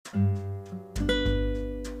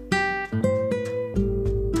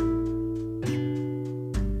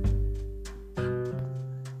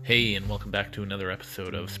Hey, and welcome back to another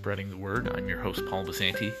episode of Spreading the Word. I'm your host, Paul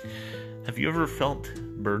Basanti. Have you ever felt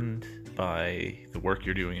burdened by the work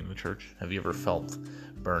you're doing in the church? Have you ever felt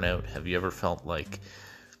burnout? Have you ever felt like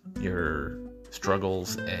your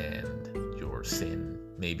struggles and your sin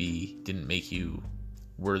maybe didn't make you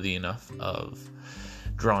worthy enough of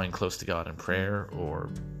drawing close to God in prayer or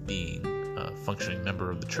being a functioning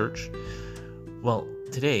member of the church? Well,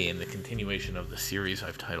 today, in the continuation of the series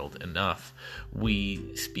I've titled Enough,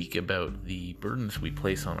 we speak about the burdens we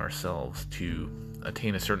place on ourselves to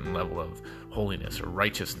attain a certain level of holiness or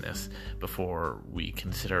righteousness before we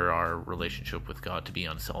consider our relationship with God to be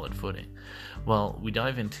on solid footing. Well, we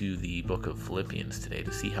dive into the book of Philippians today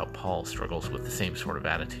to see how Paul struggles with the same sort of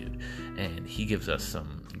attitude, and he gives us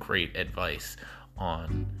some great advice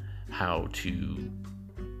on how to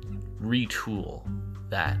retool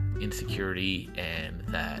that insecurity and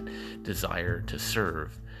that desire to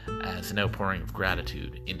serve as an outpouring of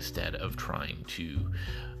gratitude instead of trying to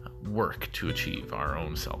work to achieve our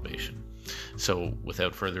own salvation. So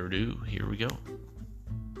without further ado, here we go.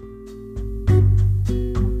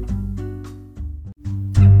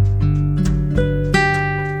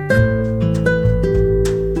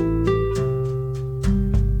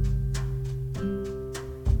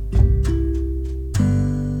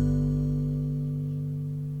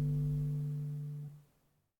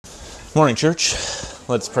 Morning, church.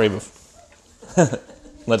 Let's pray.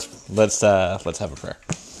 Let's have a prayer.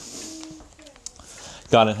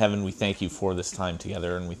 God in heaven, we thank you for this time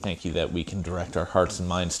together, and we thank you that we can direct our hearts and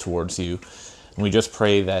minds towards you. And we just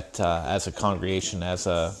pray that as a congregation, as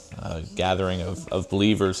a gathering of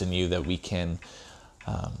believers in you, that we can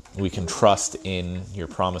trust in your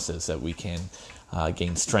promises, that we can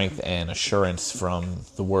gain strength and assurance from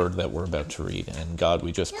the word that we're about to read. And God,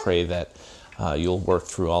 we just pray that you'll work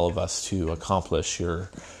through all of us to accomplish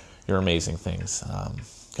your amazing things.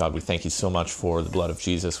 God, we thank you so much for the blood of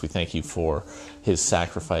Jesus. We thank you for his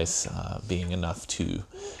sacrifice being enough to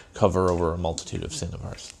cover over a multitude of sin of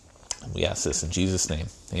ours. And we ask this in Jesus' name.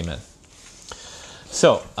 Amen.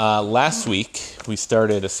 So, last week we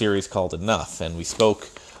started a series called Enough, and we spoke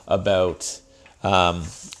about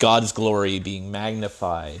God's glory being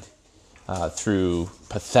magnified through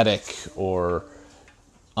pathetic or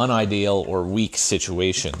unideal or weak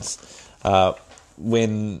situations.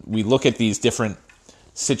 When we look at these different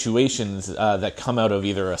situations that come out of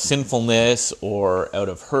either a sinfulness or out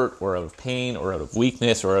of hurt or out of pain or out of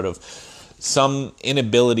weakness or out of some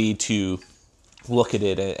inability to look at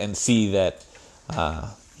it and see that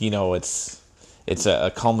it's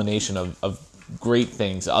a culmination of great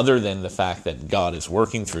things other than the fact that God is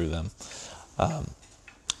working through them.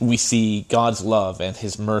 We see God's love and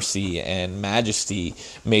his mercy and majesty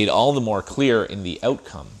made all the more clear in the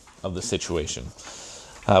outcome of the situation.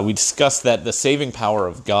 We discussed that the saving power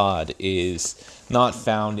of God is not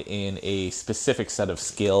found in a specific set of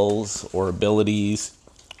skills or abilities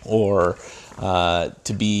or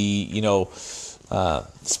to be,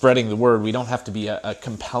 spreading the word. We don't have to be a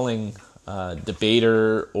compelling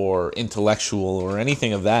debater or intellectual or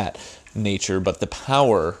anything of that nature, but the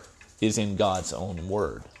power is in God's own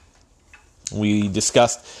word. We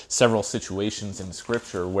discussed several situations in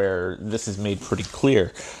Scripture where this is made pretty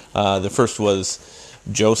clear. The first was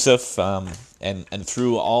Joseph, and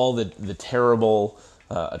through all the terrible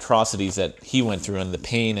atrocities that he went through, and the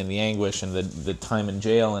pain and the anguish and the time in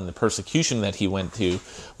jail and the persecution that he went to,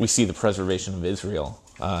 we see the preservation of Israel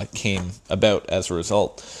came about as a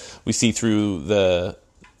result. We see through the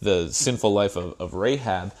sinful life of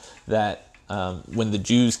Rahab that when the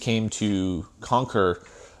Jews came to conquer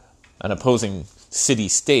an opposing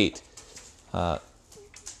city-state,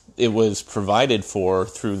 it was provided for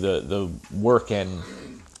through the work and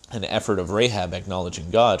effort of Rahab acknowledging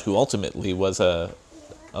God, who ultimately was a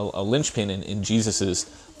linchpin in Jesus'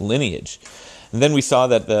 lineage. And then we saw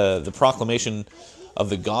that the proclamation of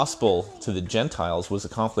the gospel to the Gentiles was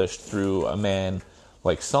accomplished through a man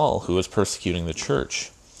like Saul, who was persecuting the church.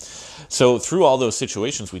 So through all those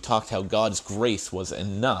situations, we talked how God's grace was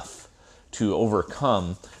enough to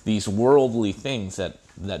overcome these worldly things that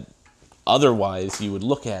otherwise you would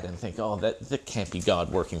look at and think, oh, that can't be God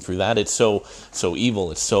working through that. It's so evil,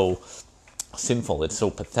 it's so sinful, it's so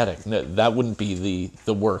pathetic. That wouldn't be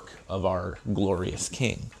the work of our glorious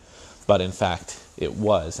King. But in fact, it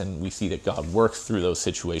was, and we see that God works through those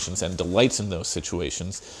situations and delights in those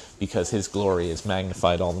situations because his glory is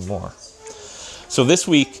magnified all the more. So this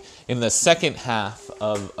week, in the second half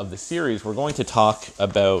of the series, we're going to talk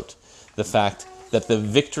about the fact that the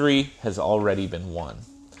victory has already been won,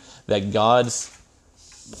 that God's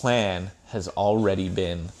plan has already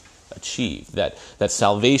been achieved, that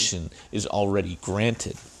salvation is already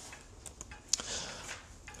granted.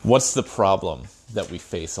 What's the problem that we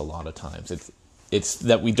face a lot of times? It's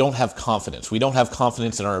that we don't have confidence. We don't have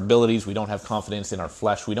confidence in our abilities. We don't have confidence in our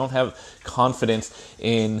flesh. We don't have confidence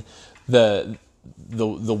in the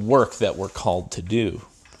work that we're called to do.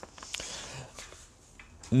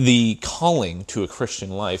 The calling to a Christian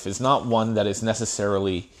life is not one that is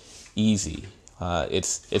necessarily easy.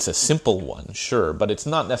 It's a simple one, sure, but it's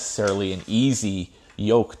not necessarily an easy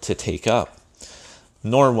yoke to take up,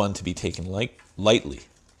 nor one to be taken lightly.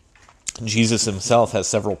 Jesus himself has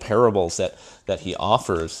several parables that he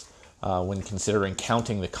offers when considering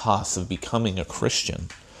counting the costs of becoming a Christian.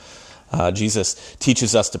 Jesus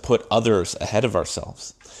teaches us to put others ahead of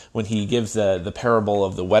ourselves. When he gives the parable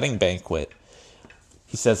of the wedding banquet,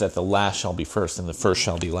 he says that the last shall be first and the first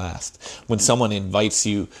shall be last. When someone invites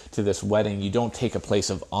you to this wedding, you don't take a place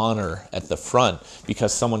of honor at the front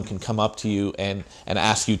because someone can come up to you and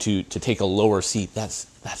ask you to take a lower seat. That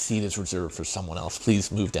seat is reserved for someone else.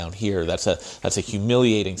 Please move down here. That's a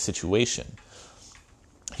humiliating situation.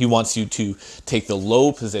 He wants you to take the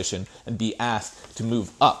low position and be asked to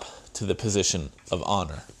move up to the position of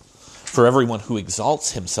honor. For everyone who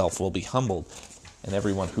exalts himself will be humbled, and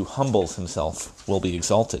everyone who humbles himself will be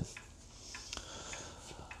exalted.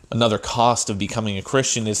 Another cost of becoming a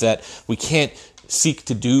Christian is that we can't seek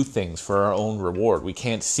to do things for our own reward. We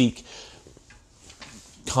can't seek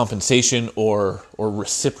compensation or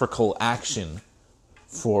reciprocal action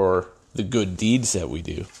for the good deeds that we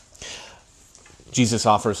do. Jesus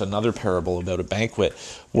offers another parable about a banquet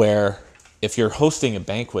where if you're hosting a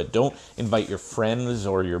banquet, don't invite your friends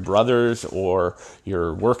or your brothers or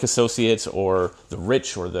your work associates or the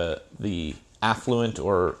rich or the affluent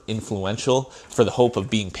or influential for the hope of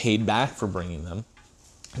being paid back for bringing them.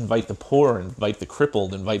 Invite the poor, invite the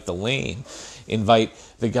crippled, invite the lame, invite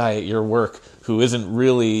the guy at your work who isn't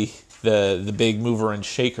really the big mover and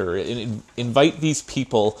shaker. Invite these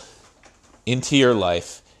people into your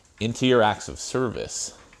life, into your acts of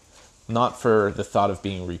service, not for the thought of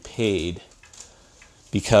being repaid,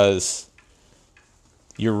 because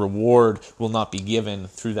your reward will not be given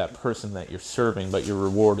through that person that you're serving, but your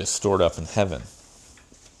reward is stored up in heaven.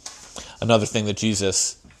 Another thing that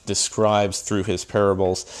Jesus describes through his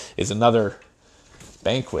parables is another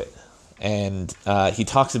banquet. And he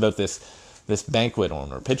talks about this banquet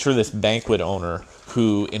owner. Picture this banquet owner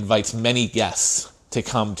who invites many guests to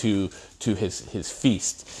come to his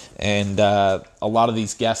feast. And a lot of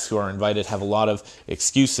these guests who are invited have a lot of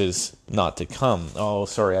excuses not to come. Oh,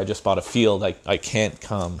 sorry, I just bought a field. I can't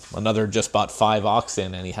come. Another just bought 5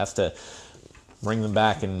 oxen and he has to bring them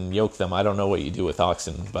back and yoke them. I don't know what you do with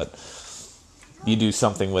oxen, but you do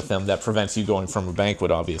something with them that prevents you going from a banquet,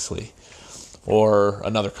 obviously. Or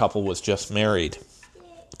another couple was just married.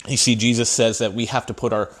 You see, Jesus says that we have to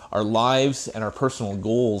put our lives and our personal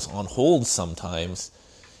goals on hold sometimes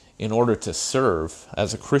in order to serve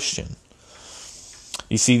as a Christian.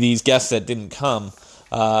 You see, these guests that didn't come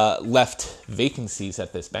left vacancies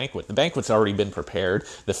at this banquet. The banquet's already been prepared.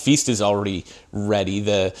 The feast is already ready.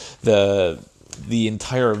 The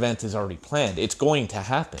entire event is already planned. It's going to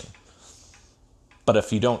happen. But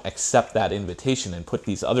if you don't accept that invitation and put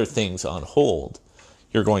these other things on hold,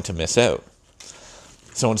 you're going to miss out.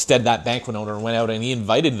 So instead, that banquet owner went out and he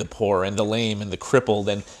invited the poor and the lame and the crippled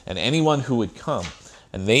and anyone who would come.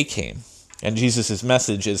 And they came. And Jesus'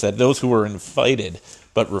 message is that those who were invited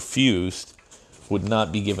but refused would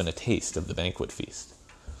not be given a taste of the banquet feast.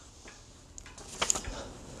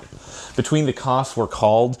 Between the costs we're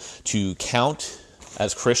called to count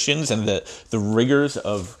as Christians and the rigors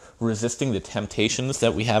of resisting the temptations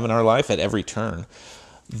that we have in our life at every turn,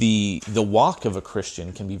 the walk of a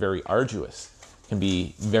Christian can be very arduous, can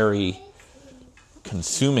be very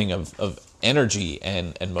consuming of energy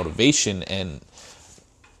and motivation. And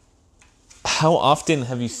how often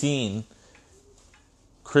have you seen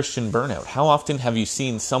Christian burnout? How often have you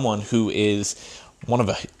seen someone who is one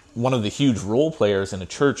of the huge role players in a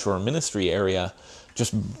church or a ministry area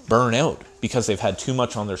just burn out because they've had too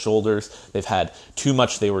much on their shoulders, they've had too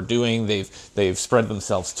much they were doing, they've spread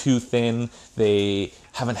themselves too thin, they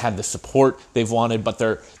haven't had the support they've wanted, but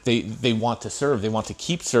they want to serve, they want to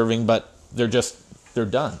keep serving, but they're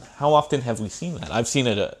done. How often have we seen that? I've seen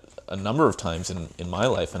it a number of times in my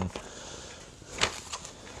life, and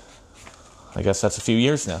I guess that's a few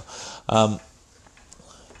years now.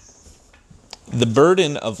 The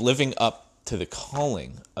burden of living up to the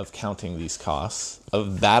calling of counting these costs,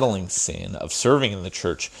 of battling sin, of serving in the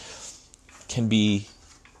church, can be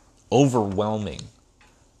overwhelming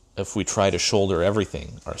if we try to shoulder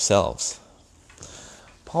everything ourselves.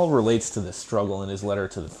 Paul relates to this struggle in his letter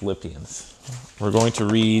to the Philippians. We're going to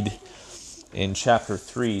read in chapter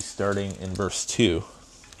 3, starting in verse 2.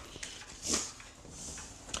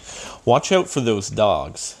 Watch out for those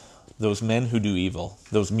dogs, those men who do evil,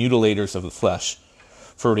 those mutilators of the flesh.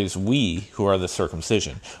 For it is we who are the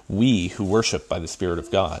circumcision, we who worship by the Spirit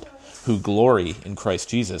of God, who glory in Christ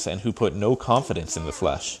Jesus, and who put no confidence in the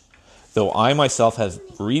flesh, though I myself have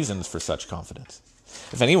reasons for such confidence.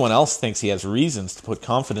 If anyone else thinks he has reasons to put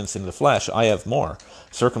confidence in the flesh, I have more.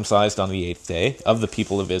 Circumcised on the 8th day, of the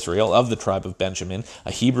people of Israel, of the tribe of Benjamin,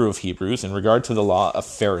 a Hebrew of Hebrews, in regard to the law, a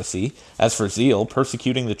Pharisee, as for zeal,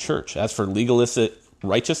 persecuting the church, as for legalistic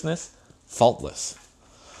righteousness, faultless.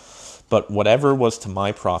 But whatever was to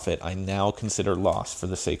my profit, I now consider loss for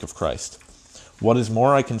the sake of Christ. What is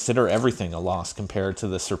more, I consider everything a loss compared to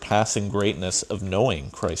the surpassing greatness of knowing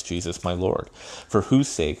Christ Jesus my Lord, for whose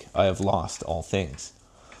sake I have lost all things.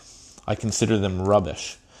 I consider them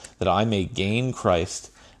rubbish, that I may gain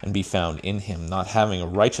Christ and be found in him, not having a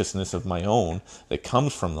righteousness of my own that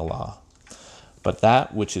comes from the law, but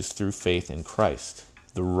that which is through faith in Christ,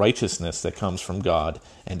 the righteousness that comes from God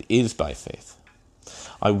and is by faith.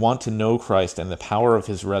 I want to know Christ and the power of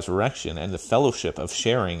his resurrection and the fellowship of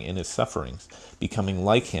sharing in his sufferings, becoming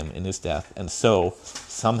like him in his death, and so,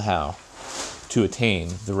 somehow, to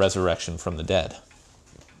attain the resurrection from the dead.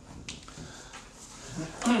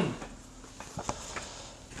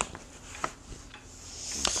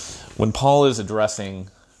 When Paul is addressing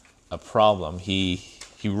a problem, he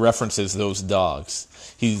references those dogs.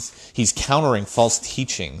 He's countering false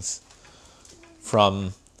teachings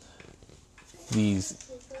from these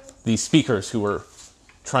speakers who were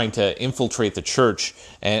trying to infiltrate the church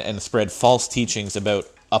and spread false teachings about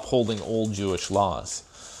upholding old Jewish laws.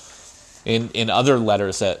 In other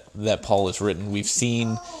letters that Paul has written, we've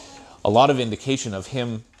seen a lot of indication of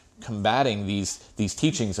him combating these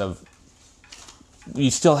teachings of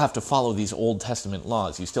you still have to follow these Old Testament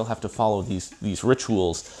laws. You still have to follow these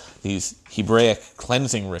rituals, these Hebraic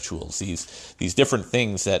cleansing rituals, these different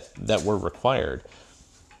things that were required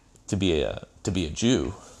to be a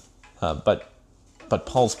Jew. But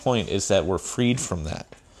Paul's point is that we're freed from that.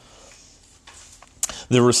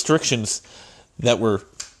 The restrictions that were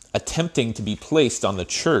attempting to be placed on the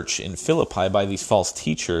church in Philippi by these false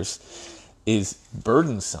teachers is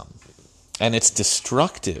burdensome, and it's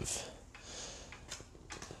destructive.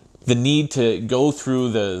 The need to go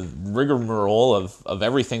through the rigmarole of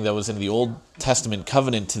everything that was in the Old Testament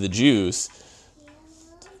covenant to the Jews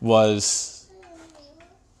was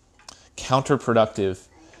counterproductive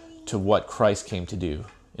to what Christ came to do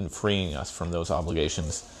in freeing us from those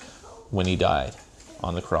obligations when he died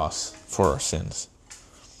on the cross for our sins.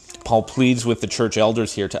 Paul pleads with the church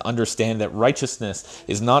elders here to understand that righteousness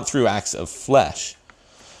is not through acts of flesh.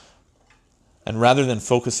 And rather than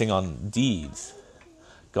focusing on deeds,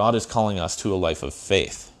 God is calling us to a life of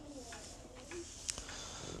faith.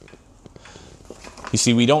 You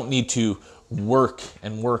see, we don't need to work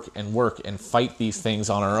and work and work and fight these things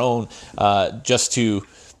on our own just to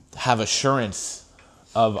have assurance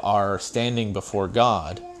of our standing before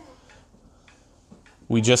God.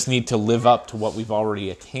 We just need to live up to what we've already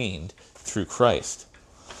attained through Christ.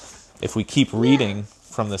 If we keep reading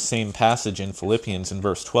from the same passage in Philippians in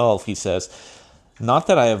verse 12, he says, "Not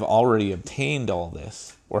that I have already obtained all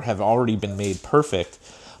this, or have already been made perfect,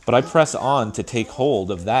 but I press on to take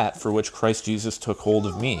hold of that for which Christ Jesus took hold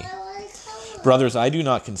of me. Brothers, I do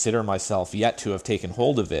not consider myself yet to have taken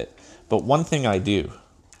hold of it, but one thing I do,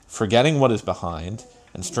 forgetting what is behind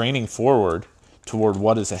and straining forward toward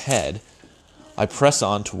what is ahead, I press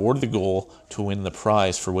on toward the goal to win the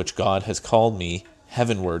prize for which God has called me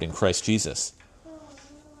heavenward in Christ Jesus."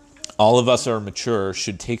 All of us who are mature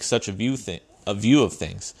should take such a view of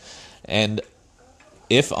things, and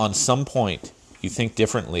if on some point you think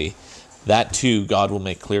differently, that too God will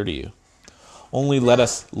make clear to you. Only let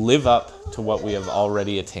us live up to what we have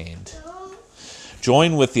already attained.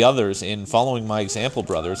 Join with the others in following my example,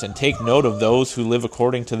 brothers, and take note of those who live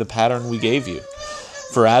according to the pattern we gave you.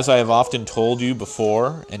 For as I have often told you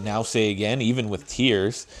before, and now say again, even with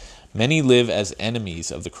tears, many live as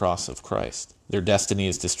enemies of the cross of Christ. Their destiny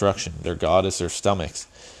is destruction, their God is their stomachs,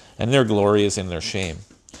 and their glory is in their shame.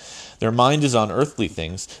 Their mind is on earthly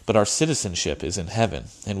things, but our citizenship is in heaven,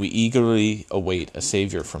 and we eagerly await a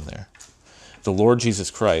Savior from there, the Lord Jesus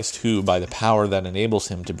Christ, who, by the power that enables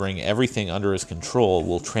him to bring everything under his control,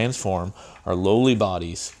 will transform our lowly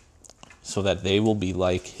bodies so that they will be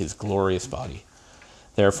like his glorious body.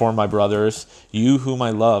 Therefore, my brothers, you whom I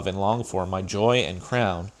love and long for, my joy and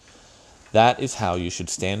crown, that is how you should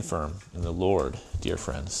stand firm in the Lord, dear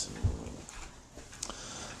friends.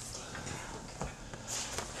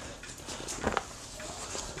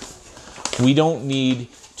 We don't need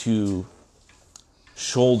to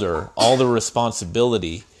shoulder all the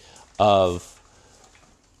responsibility of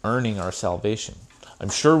earning our salvation. I'm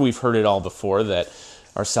sure we've heard it all before, that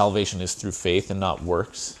our salvation is through faith and not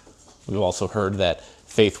works. We've also heard that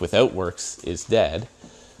faith without works is dead.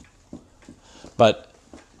 But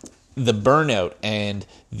the burnout and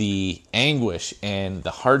the anguish and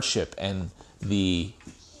the hardship and the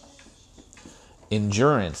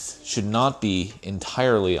endurance should not be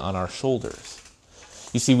entirely on our shoulders.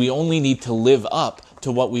 You see, we only need to live up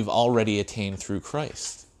to what we've already attained through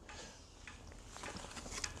Christ.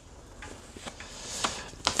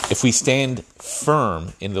 If we stand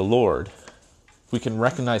firm in the Lord, we can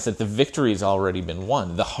recognize that the victory has already been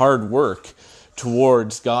won. The hard work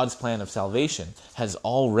towards God's plan of salvation has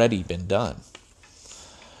already been done.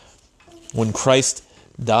 When Christ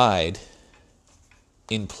died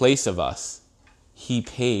in place of us, he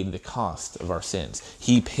paid the cost of our sins.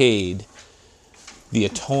 He paid the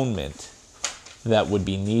atonement that would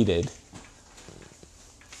be needed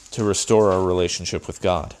to restore our relationship with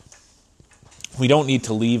God. We don't need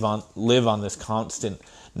to live on this constant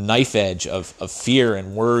knife edge of fear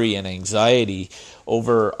and worry and anxiety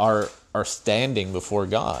over our standing before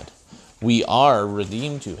God. We are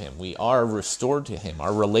redeemed to him. We are restored to him.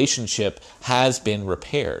 Our relationship has been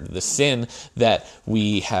repaired. The sin that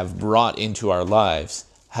we have brought into our lives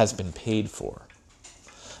has been paid for.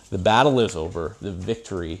 The battle is over. The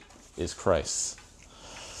victory is Christ's.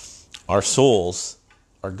 Our souls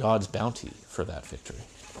are God's bounty for that victory.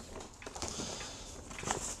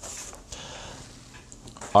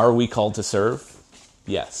 Are we called to serve?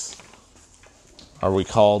 Yes. Are we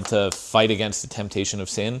called to fight against the temptation of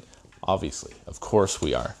sin? Obviously. Of course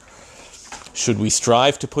we are. Should we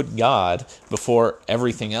strive to put God before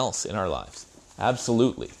everything else in our lives?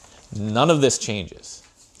 Absolutely. None of this changes.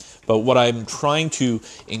 But what I'm trying to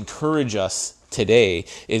encourage us today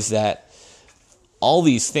is that all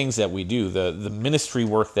these things that we do, the ministry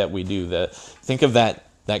work that we do, think of that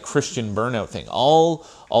Christian burnout thing, all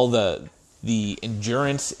the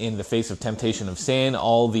endurance in the face of temptation of sin,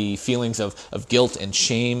 all the feelings of guilt and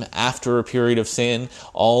shame after a period of sin,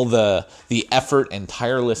 all the effort and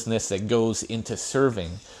tirelessness that goes into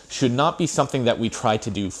serving should not be something that we try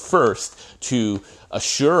to do first to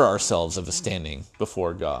assure ourselves of a standing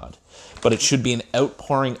before God. But it should be an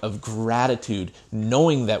outpouring of gratitude,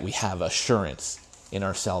 knowing that we have assurance in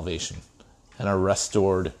our salvation and our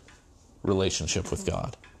restored relationship with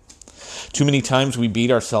God. Too many times we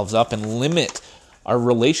beat ourselves up and limit our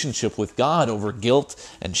relationship with God over guilt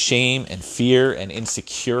and shame and fear and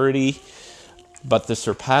insecurity. But the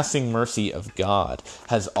surpassing mercy of God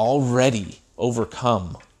has already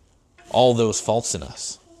overcome all those faults in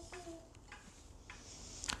us.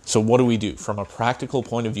 So what do we do? From a practical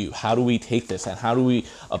point of view, how do we take this and how do we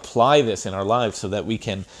apply this in our lives so that we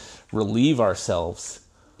can relieve ourselves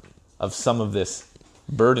of some of this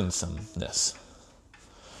burdensomeness?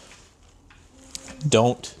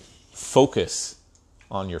 Don't focus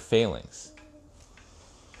on your failings.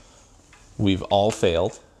 We've all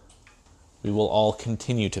failed. We will all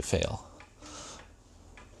continue to fail.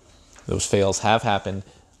 Those fails have happened,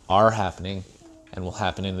 are happening, and will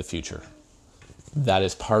happen in the future. That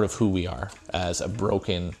is part of who we are as a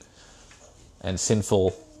broken and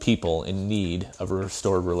sinful people in need of a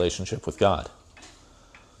restored relationship with God.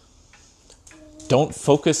 Don't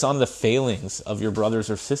focus on the failings of your brothers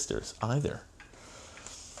or sisters either.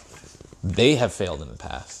 They have failed in the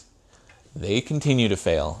past. They continue to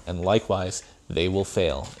fail, and likewise, they will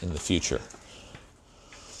fail in the future.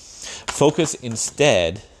 Focus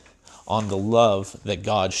instead on the love that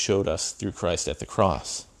God showed us through Christ at the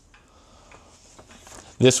cross.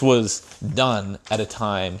 This was done at a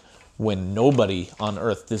time when nobody on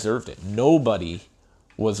earth deserved it. Nobody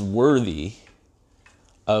was worthy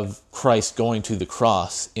of Christ going to the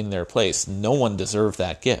cross in their place. No one deserved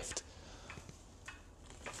that gift.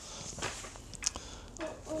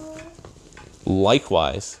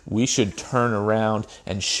 Likewise, we should turn around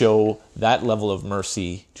and show that level of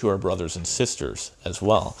mercy to our brothers and sisters as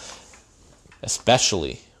well,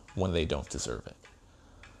 especially when they don't deserve it.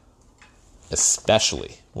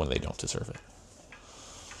 Especially when they don't deserve it.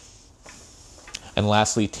 And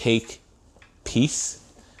lastly, take peace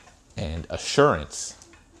and assurance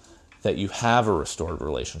that you have a restored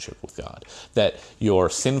relationship with God, that your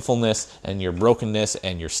sinfulness and your brokenness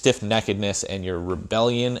and your stiff-neckedness and your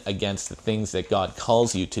rebellion against the things that God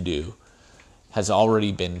calls you to do has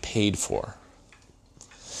already been paid for.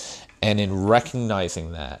 And in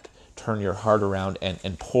recognizing that, turn your heart around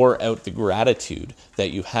and pour out the gratitude that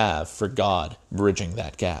you have for God bridging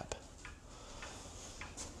that gap.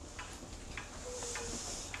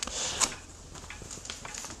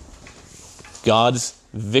 God's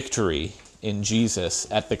victory in Jesus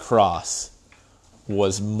at the cross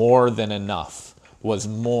was more than enough, was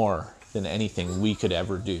more than anything we could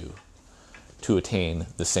ever do to attain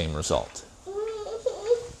the same result.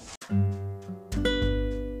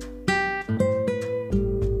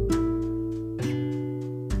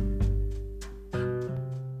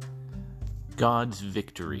 God's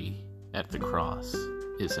victory at the cross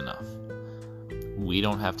is enough. We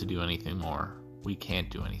don't have to do anything more. We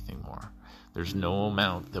can't do anything more. There's no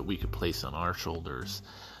amount that we could place on our shoulders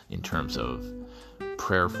in terms of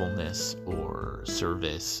prayerfulness or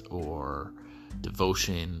service or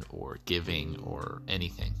devotion or giving or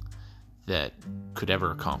anything that could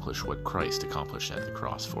ever accomplish what Christ accomplished at the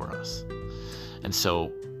cross for us. And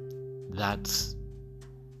so that's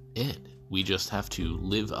it. We just have to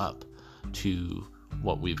live up to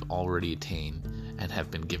what we've already attained and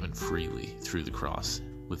have been given freely through the cross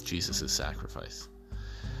with Jesus' sacrifice.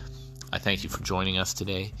 I thank you for joining us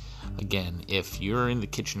today. Again, if you're in the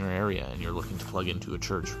Kitchener area and you're looking to plug into a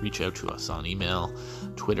church, reach out to us on email,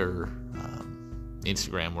 Twitter,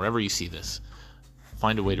 Instagram, wherever you see this.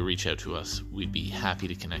 Find a way to reach out to us. We'd be happy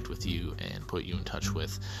to connect with you and put you in touch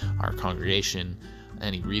with our congregation,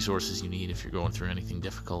 any resources you need if you're going through anything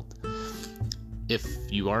difficult. If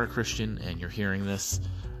you are a Christian and you're hearing this,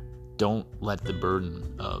 don't let the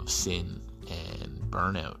burden of sin and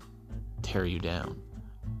burnout tear you down.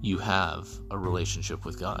 You have a relationship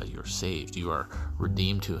with God. You're saved. You are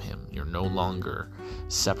redeemed to Him. You're no longer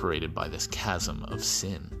separated by this chasm of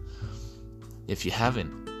sin. If you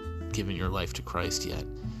haven't given your life to Christ yet,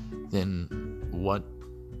 then what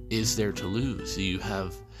is there to lose? You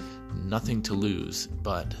have nothing to lose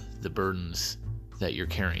but the burdens that you're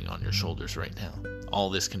carrying on your shoulders right now. All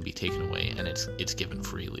this can be taken away, and it's given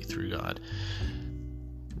freely through God.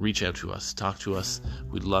 Reach out to us, talk to us.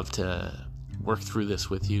 We'd love to work through this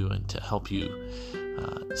with you and to help you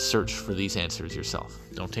search for these answers yourself.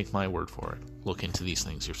 Don't take my word for it. Look into these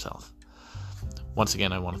things yourself. Once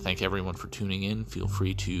again, I want to thank everyone for tuning in. Feel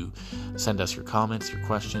free to send us your comments, your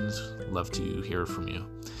questions. Love to hear from you.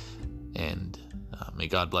 And may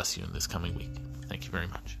God bless you in this coming week. Thank you very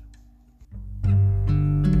much.